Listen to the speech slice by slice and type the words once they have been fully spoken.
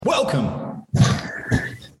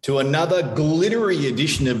to another glittery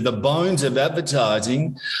edition of the Bones of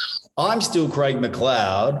Advertising. I'm still Craig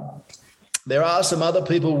McLeod. There are some other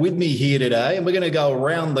people with me here today, and we're going to go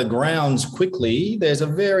around the grounds quickly. There's a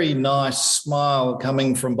very nice smile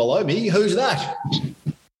coming from below me. Who's that?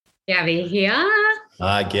 Gabby here.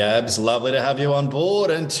 Hi, Gabs. Lovely to have you on board.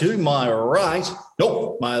 And to my right,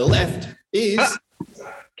 my left is...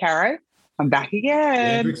 Caro. I'm back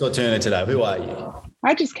again. Hendricks or Turner today? Who are you?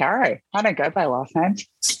 I just Caro. I don't go by last names.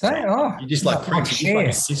 You just like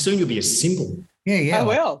soon you'll be a symbol. Yeah. I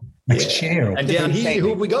will. Share. And down here, who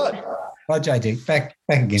have we got? Hi, JD. Back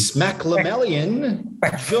again. Smack Lamellian,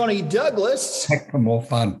 Johnny Douglas. Back for more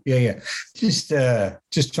fun. Yeah. Just trying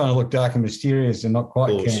to look dark and mysterious and not quite.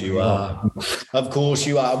 Of course you are. Of course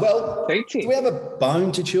you are. Well, do we have a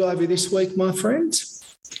bone to chew over this week, my friends?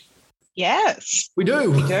 Yes. We do.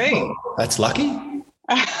 We do. That's lucky.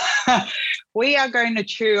 We are going to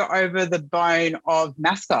chew over the bone of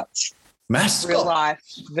Mascots. Mascots? Real life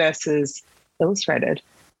versus illustrated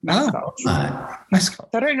Mascots.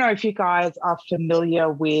 Mascots. So I don't know if you guys are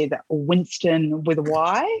familiar with Winston with a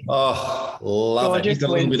Y. Oh, love it. He's got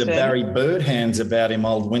a little bit of Barry Bird hands about him,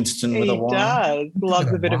 old Winston with a Y. He does.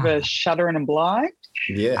 Loves a bit of a shudder and a blind.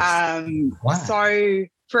 Yes. So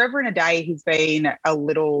forever and a day, he's been a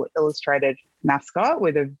little illustrated mascot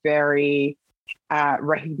with a very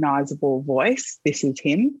recognisable voice. This is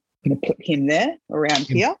him. I'm going to put him there around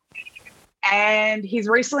here. And he's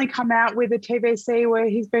recently come out with a TVC where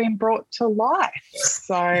he's been brought to life.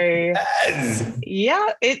 So, yeah,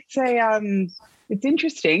 it's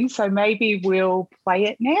interesting. So maybe we'll play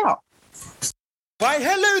it now. Why,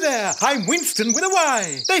 hello there. I'm Winston with a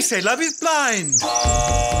Y. They say love is blind.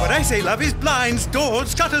 When I say love is blind,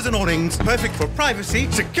 doors, shutters and awnings, perfect for privacy,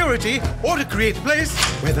 security, or to create a place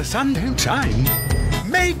where the sun don't shine.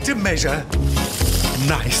 Made to measure.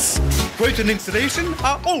 Nice. Quote and installation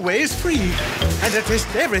are always free. And I test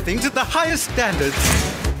everything to the highest standards.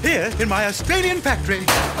 Here in my Australian factory.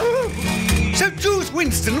 So choose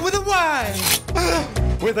Winston with a Y.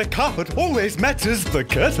 Where the carpet always matches the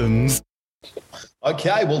curtains.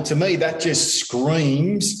 Okay, well, to me, that just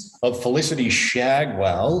screams of Felicity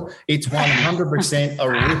Shagwell. It's 100% a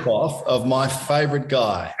rip-off of my favourite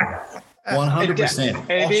guy. 100%.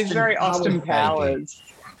 It is very Austin Powers.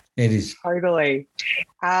 It is. Totally.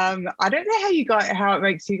 I don't know how it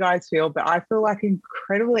makes you guys feel, but I feel like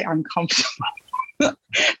incredibly uncomfortable. I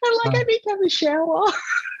need to have a shower.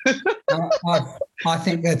 I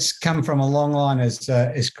think that's come from a long line,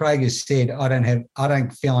 as Craig has said. I don't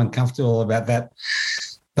feel uncomfortable about that.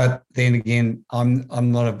 But then again, I'm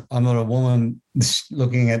not a woman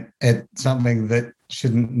looking at something that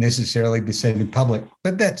shouldn't necessarily be said in public.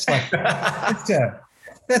 But that's like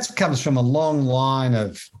that comes from a long line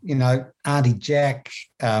of, Auntie Jack,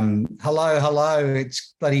 hello,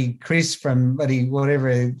 it's bloody Chris from bloody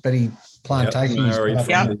plantation. From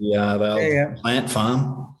the plant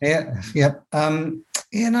farm. Yep.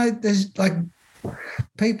 There's like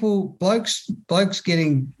blokes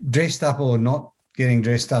getting dressed up or not getting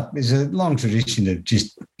dressed up. There's a long tradition of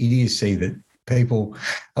just idiocy that people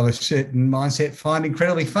of a certain mindset find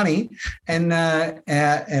incredibly funny, and many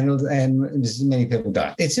people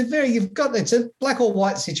don't. It's a black or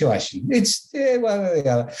white situation.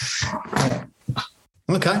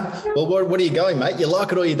 Okay. Well, what are you going, mate? You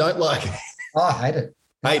like it or you don't like it? I hate it.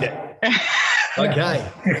 Hate it. Okay.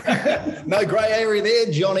 No grey area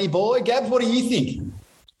there, Johnny boy. Gabs, what do you think?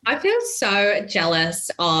 I feel so jealous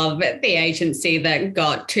of the agency that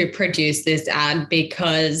got to produce this ad,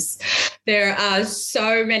 because there are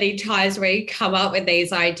so many times where you come up with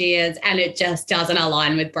these ideas and it just doesn't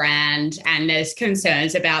align with brand, and there's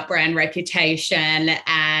concerns about brand reputation.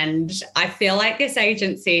 And I feel like this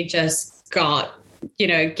agency just got,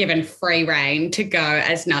 given free rein to go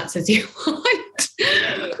as nuts as you want.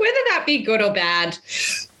 Whether that be good or bad,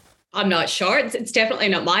 I'm not sure. It's definitely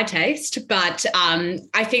not my taste, but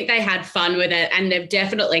I think they had fun with it, and they've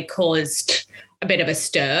definitely caused a bit of a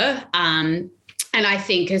stir. And I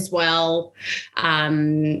think as well,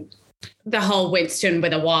 the whole Winston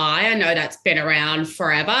with a Y, I know that's been around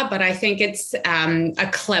forever, but I think it's a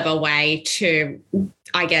clever way to,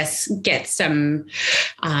 I guess, get some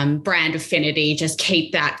brand affinity, just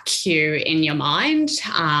keep that cue in your mind,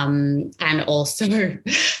 and also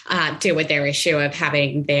deal with their issue of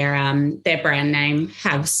having their brand name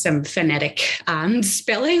have some phonetic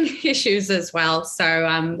spelling issues as well.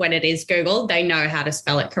 So when it is Googled, they know how to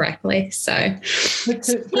spell it correctly. So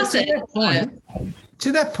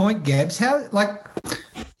to that point, Gabs,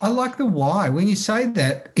 I like the Y. When you say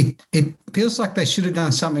that, it feels like they should have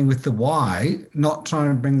done something with the Y, not trying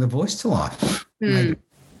to bring the voice to life. Mm.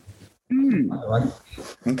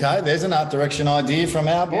 Okay, there's an art direction idea from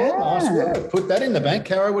our board. Nice work. Put that in the bank.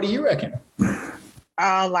 Caro, what do you reckon?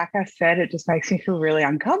 Like I said, it just makes me feel really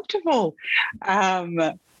uncomfortable.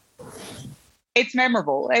 It's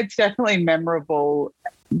memorable. It's definitely memorable,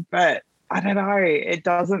 but I don't know. It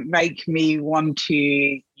doesn't make me want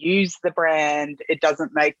to use the brand. It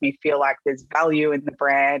doesn't make me feel like there's value in the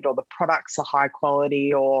brand or the products are high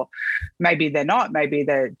quality, or maybe they're not. Maybe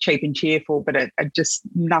they're cheap and cheerful, but it just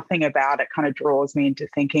nothing about it kind of draws me into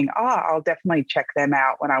thinking, I'll definitely check them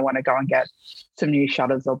out when I want to go and get some new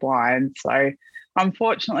shutters or blinds. So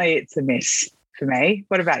unfortunately, it's a miss for me.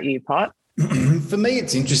 What about you, Pot? For me,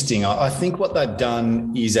 it's interesting. I think what they've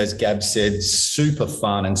done is, as Gab said, super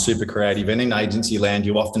fun and super creative. And in agency land,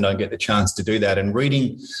 you often don't get the chance to do that. And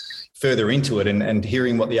reading further into it and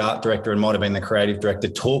hearing what the art director and might have been the creative director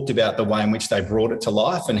talked about the way in which they brought it to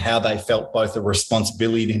life and how they felt both a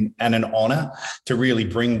responsibility and an honour to really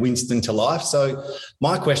bring Winston to life. So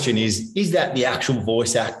my question is that the actual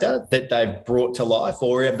voice actor that they've brought to life,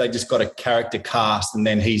 or have they just got a character cast and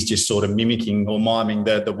then he's just sort of mimicking or miming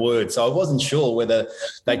the words? So I wasn't sure whether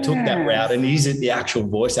they took that route, and is it the actual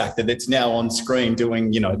voice actor that's now on screen doing,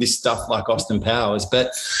 this stuff like Austin Powers?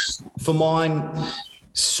 But for mine,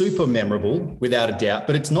 super memorable without a doubt,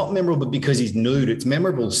 but it's not memorable because he's nude. It's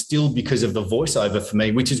memorable still because of the voiceover for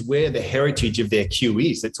me, which is where the heritage of their cue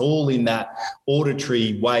is. It's all in that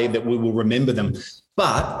auditory way that we will remember them.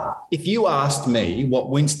 But if you asked me what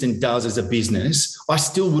Winston does as a business, I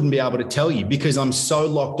still wouldn't be able to tell you because I'm so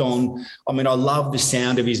locked on. I mean, I love the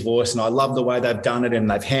sound of his voice and I love the way they've done it and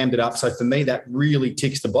they've hammed it up. So for me, that really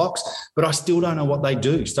ticks the box, but I still don't know what they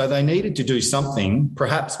do. So they needed to do something,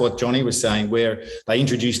 perhaps what Johnny was saying, where they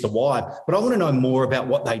introduced the wide, but I want to know more about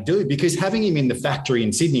what they do, because having him in the factory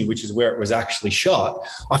in Sydney, which is where it was actually shot,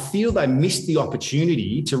 I feel they missed the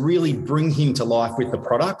opportunity to really bring him to life with the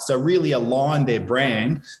product. So really align their brand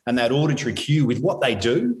and that auditory cue with what they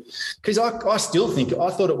do. Because I still think,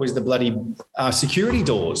 I thought it was the bloody security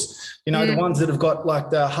doors, the ones that have got like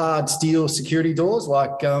the hard steel security doors,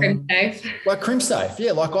 like CrimSafe. Like CrimSafe.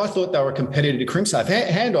 Yeah, like I thought they were a competitor to CrimSafe.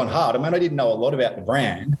 Hand on heart, I mean, I didn't know a lot about the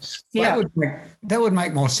brand. Yeah, that would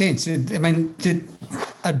make more sense. I mean,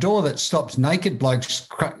 a door that stops naked blokes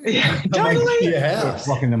totally.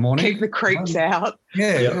 O'clock in the morning. Keep the creeps out.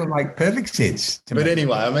 Yeah, it would make perfect sense. But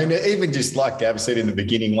anyway, I mean, even just like Gab said in the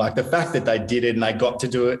beginning, like the fact that they did it and they got to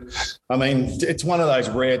do it, I mean, it's one of those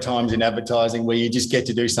rare times in advertising where you just get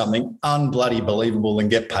to do something unbloody believable and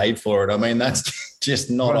get paid for it. I mean, that's just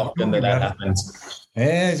not often that happens.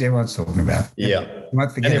 As everyone's talking about. Yeah.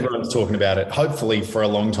 And everyone's talking about it, hopefully for a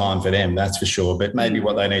long time for them, that's for sure. But maybe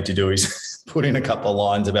what they need to do is put in a couple of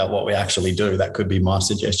lines about what we actually do. That could be my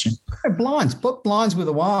suggestion. Blinds, put blinds with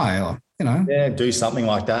a Y, Yeah, do something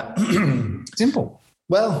like that. Simple.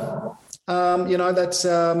 Well, that's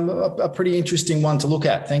a pretty interesting one to look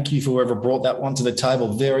at. Thank you for whoever brought that one to the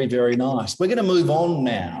table. Very, very nice. We're going to move on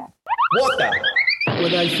now. What were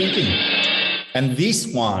they thinking? And this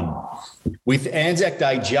one, with Anzac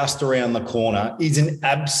Day just around the corner, is an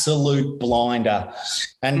absolute blinder.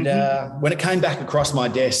 And when it came back across my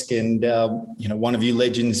desk and, one of you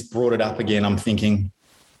legends brought it up again, I'm thinking,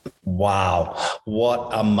 wow, what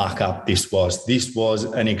a muck-up this was. This was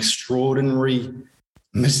an extraordinary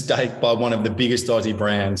mistake by one of the biggest Aussie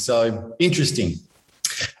brands. So interesting.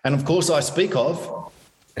 And, of course, I speak of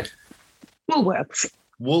Woolworths.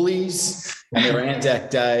 Woolies and their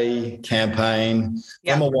Anzac Day campaign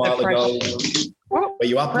from a while ago, where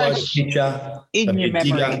you upload a picture in your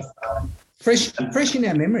memories. Fresh in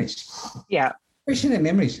our memories. Yeah. Fresh in our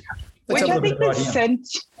memories. Which I think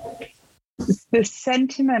the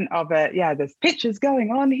sentiment of it, there's pictures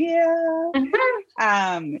going on here,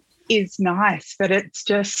 is nice, but it's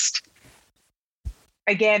just,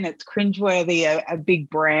 again, it's cringeworthy, a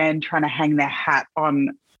big brand trying to hang their hat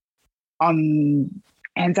on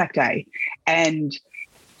Anzac Day. And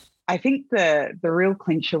I think the real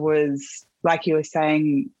clincher was, like you were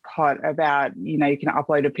saying, Pot, about, you can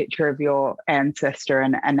upload a picture of your ancestor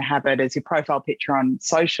and have it as your profile picture on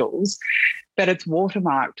socials, but it's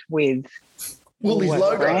watermarked with Woolies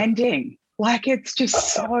logo branding. Like, it's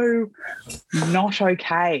just so not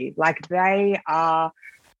okay. Like, they are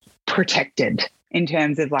protected in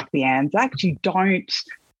terms of like the Anzac.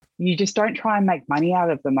 You just don't try and make money out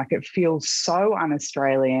of them. Like, it feels so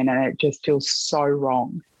un-Australian and it just feels so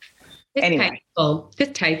wrong. Distasteful.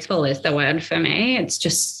 Distasteful is the word for me. It's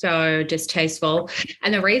just so distasteful.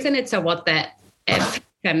 And the reason it's a what the F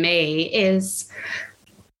for me is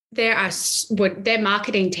their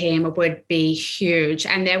marketing team would be huge,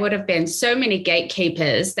 and there would have been so many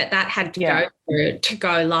gatekeepers that had to go through to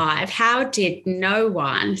go live. How did no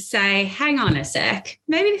one say, hang on a sec,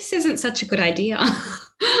 maybe this isn't such a good idea?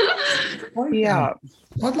 Yeah.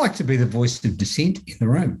 I'd like to be the voice of dissent in the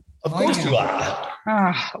room. Of course you are.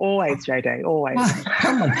 Always, JD, always.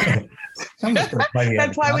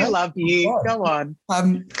 That's why we love you. Go on.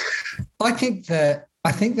 I think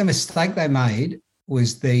the mistake they made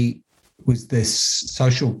was this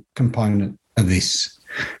social component of this.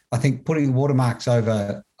 I think putting watermarks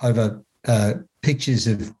over pictures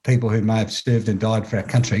of people who may have served and died for our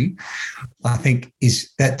country, I think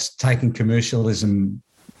that's taking commercialism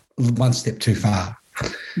one step too far.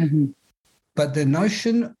 Mm-hmm. But the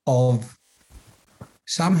notion of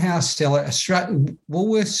somehow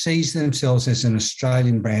Woolworths sees themselves as an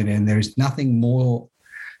Australian brand, and there is nothing more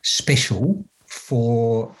special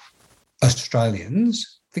for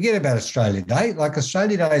Australians. Forget about Australia Day. Like,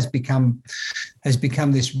 Australia Day has become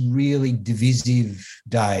this really divisive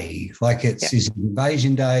day. Like, is it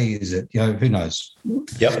Invasion Day? Is it, who knows?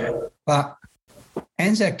 Yep. But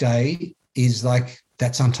Anzac Day is like,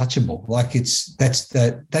 that's untouchable. Like,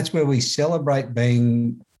 that's where we celebrate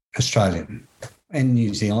being Australian and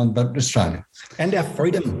New Zealand, but Australia. And our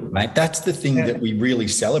freedom, mate. That's the thing that we really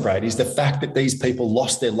celebrate, is the fact that these people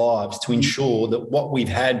lost their lives to ensure that what we've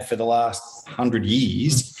had for the last 100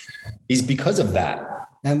 years is because of that.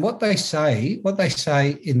 And what they say when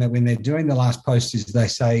they're doing the last post is they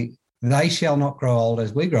say, they shall not grow old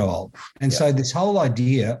as we grow old. And so this whole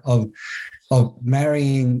idea of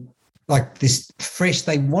marrying like this fresh,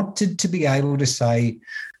 they wanted to be able to say,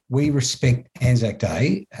 we respect Anzac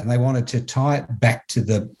Day, and they wanted to tie it back to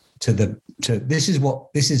this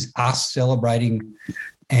is us celebrating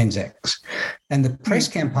Anzacs. And the press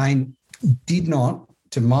campaign did not,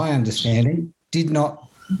 to my understanding,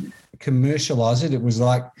 commercialise it. It was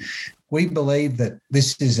like, we believe that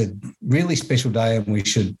this is a really special day and we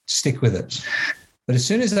should stick with it. But as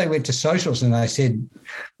soon as they went to socials and they said,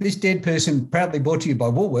 this dead person proudly brought to you by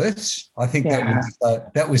Woolworths, I think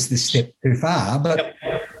that was the step too far. But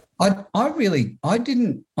I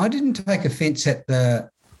didn't take offence at the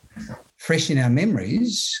fresh in our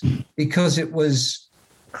memories, because I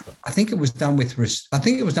think it was done with respect,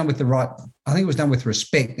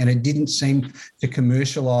 and it didn't seem to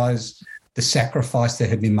commercialise the sacrifice that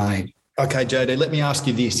had been made. Okay, JD, let me ask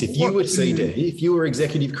you this. If you were CD, if you were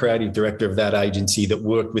executive creative director of that agency that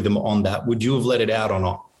worked with them on that, would you have let it out or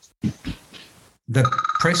not? The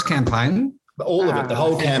press campaign? All of it, the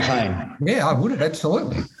whole campaign. Yeah, I would have,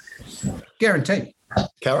 absolutely. Guaranteed.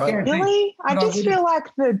 Cara? Really? I just feel like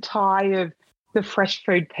the tie of the fresh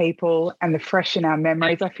food people and the fresh in our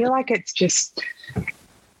memories, I feel like it's just,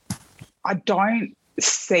 I don't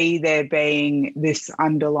see there being this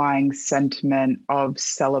underlying sentiment of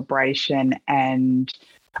celebration and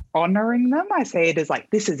honouring them. I see it as like,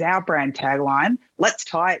 this is our brand tagline. Let's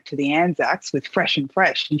tie it to the Anzacs with fresh and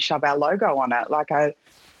fresh and shove our logo on it. Like I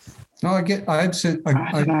do get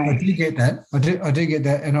that. I do get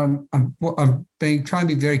that, and I'm trying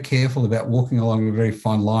to be very careful about walking along a very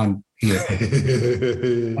fine line here.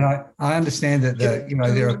 And I understand that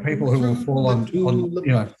there are people who will fall on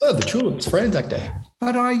the tulips for Anzac Day.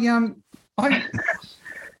 But I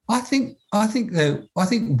think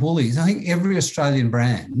Woolies, I think every Australian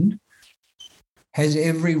brand has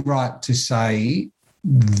every right to say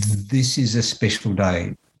this is a special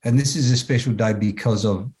day, and this is a special day because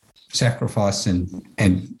of sacrifice and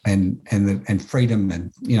freedom,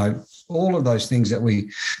 and all of those things that we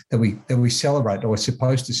celebrate, or we're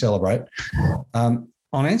supposed to celebrate on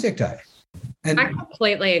Anzac Day. And I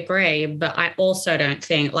completely agree, but I also don't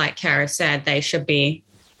think, like Cara said, they should be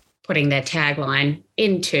putting their tagline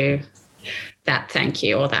into that thank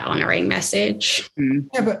you or that honouring message.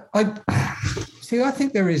 Yeah, but I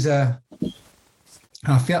think there is a.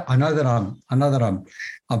 I know that I'm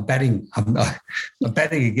batting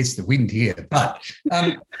against the wind here, but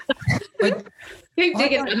keep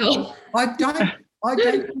digging the hole. I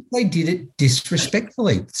don't think they did it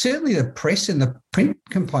disrespectfully. Certainly, the press and the print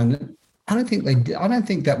component, I don't think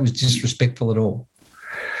that was disrespectful at all.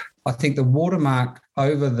 I think the watermark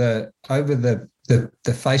over the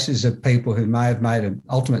faces of people who may have made an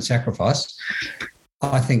ultimate sacrifice,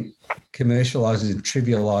 I think, commercialises and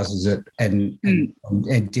trivialises it and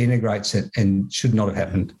denigrates it, and should not have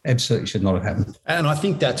happened. Absolutely should not have happened. And I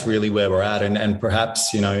think that's really where we're at. And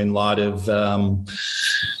perhaps, in light of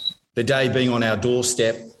the day being on our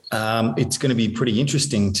doorstep, it's going to be pretty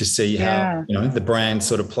interesting to see how, the brands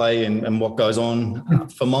sort of play and what goes on.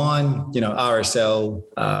 For mine, RSL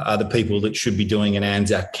are the people that should be doing an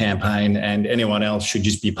Anzac campaign, and anyone else should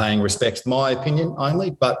just be paying respects, my opinion only.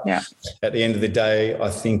 But at the end of the day, I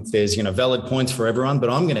think there's, valid points for everyone, but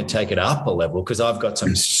I'm going to take it up a level because I've got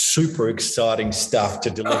some super exciting stuff to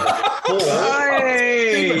deliver.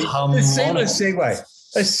 A seamless segue.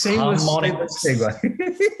 A seamless segue.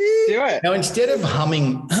 Do it. Now, instead of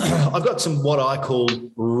humming, I've got some what I call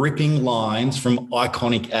ripping lines from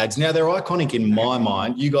iconic ads. Now, they're iconic in my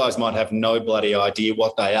mind. You guys might have no bloody idea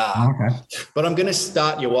what they are. Okay. But I'm going to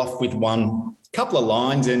start you off with couple of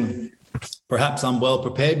lines, and perhaps I'm well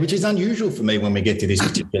prepared, which is unusual for me when we get to this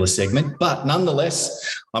particular segment. But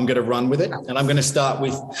nonetheless, I'm going to run with it. And I'm going to start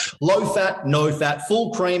with low fat, no fat,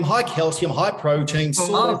 full cream, high calcium, high protein,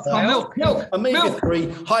 milk.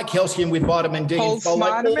 omega-3, high calcium with vitamin D. Whole and folate.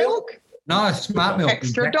 Smarter milk? No, smart milk.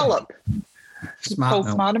 Extra exactly. dollop. Whole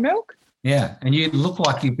Smarter milk? Yeah, and you look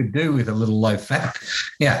like you could do with a little low fat.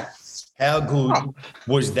 Yeah. How good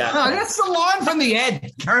was that? No, that's the line from the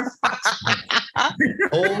ad, Karen.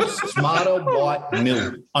 All Smarter white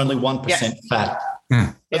milk, only 1% fat.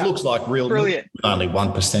 It looks like real Brilliant. milk, only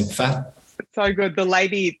 1% fat. So good. The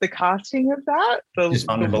lady, the casting of that, the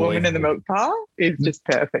woman in the milk bar is just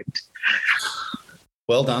perfect.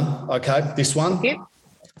 Well done. Okay, this one. Yep.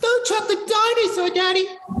 Don't chop the dinosaur, Daddy.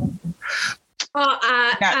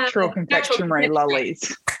 Natural confectionery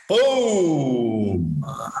lollies. Boom.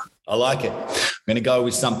 I like it. I'm going to go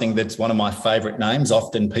with something that's one of my favourite names.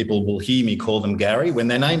 Often people will hear me call them Gary when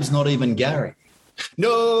their name's not even Gary.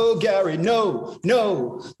 No, Gary, no,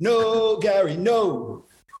 Gary, no.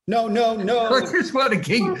 I just want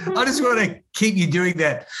to keep you doing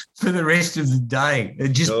that for the rest of the day.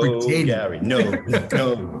 And just pretend. Gary, no,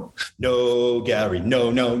 Gary,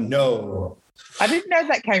 no. I didn't know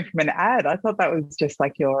that came from an ad. I thought that was just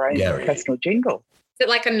like your own personal jingle. Is it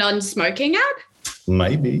like a non-smoking ad?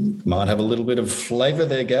 Maybe. Might have a little bit of flavour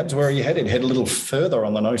there, Gabs. Where are you headed? Head a little further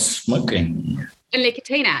on the no smoking. A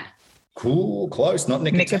nicotine ad. Cool, close. Not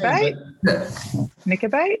nicotine.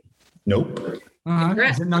 Nickerbait? Nope.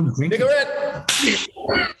 Is it non-drinking?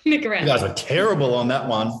 Nicorette. You guys are terrible on that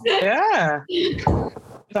one. Yeah.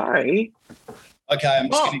 Sorry. Okay, I'm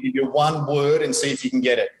just going to give you one word and see if you can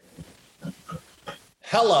get it.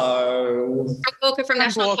 Hello. Frank Walker from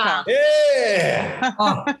National Park. Yeah.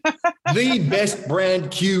 The best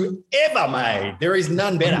brand Q ever made. There is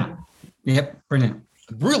none better. Yep, brilliant.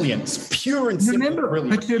 Brilliance, pure and simple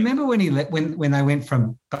brilliance. But do you remember when they went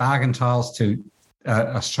from Bargain Tiles to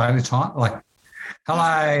Australia Tile? Like,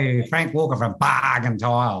 hello, Frank Walker from Bargain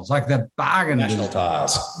Tiles. Like the bargain. National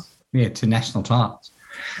Tiles. Yeah, to National Tiles.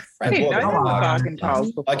 I didn't know there were Bargain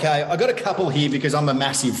Tiles before. Okay, I got a couple here because I'm a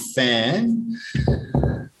massive fan.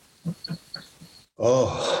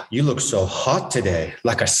 Oh, you look so hot today,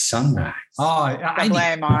 like a sunrise. Oh, Amy.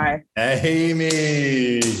 Am I?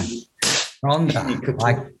 Amy. Rhonda,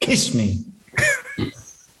 like, kiss me.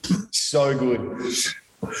 So good.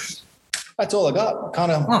 That's all I got.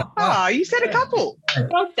 Kind of. You said a couple.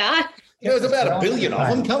 Well done. There's about 1 billion of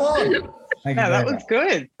them. Come on. No, that was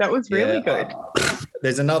good. That was really good.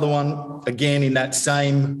 There's another one, again, in that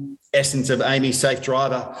same essence of Amy, safe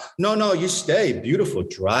driver. No, you stay. Beautiful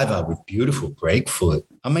driver with beautiful brake foot.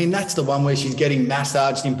 I mean, that's the one where she's getting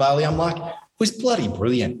massaged in Bali. I'm like, it was bloody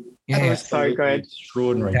brilliant. Yeah, it was so good.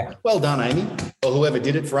 Extraordinary. Yeah. Well done, Amy, or whoever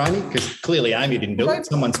did it for Amy, because clearly Amy didn't do it.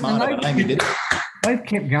 Someone smarter than Amy did it. They've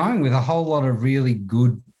kept going with a whole lot of really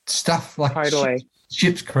good stuff. Like totally.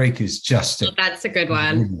 Ship's Creek is just that's a good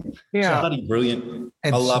one. Yeah. Bloody brilliant.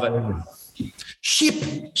 Absolutely. I love it. Ship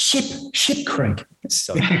Creek.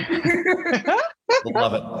 So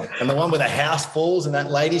love it. And the one where the house falls and that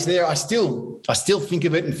lady's there, I still think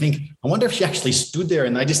of it and think, I wonder if she actually stood there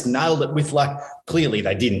and they just nailed it with, like, clearly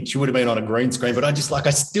they didn't. She would have been on a green screen, but I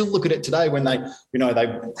still look at it today when they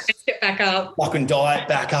get back up. Lock and diet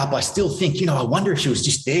back up. I still think, I wonder if she was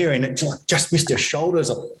just there and it just missed her shoulders.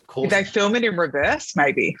 Of course. Did they film it in reverse,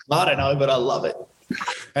 maybe? I don't know, but I love it.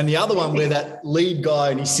 And the other one where that lead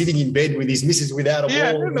guy and he's sitting in bed with his missus without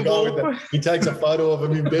a wall. He takes a photo of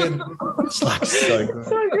him in bed. It's like so good.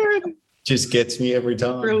 So good. Just gets me every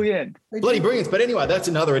time. Brilliant. Bloody brilliant. But anyway, that's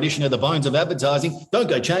another edition of The Bones of Advertising. Don't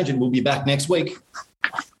go changing. We'll be back next week.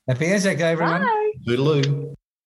 Happy Anzac Day, everyone. Bye. Toodaloo.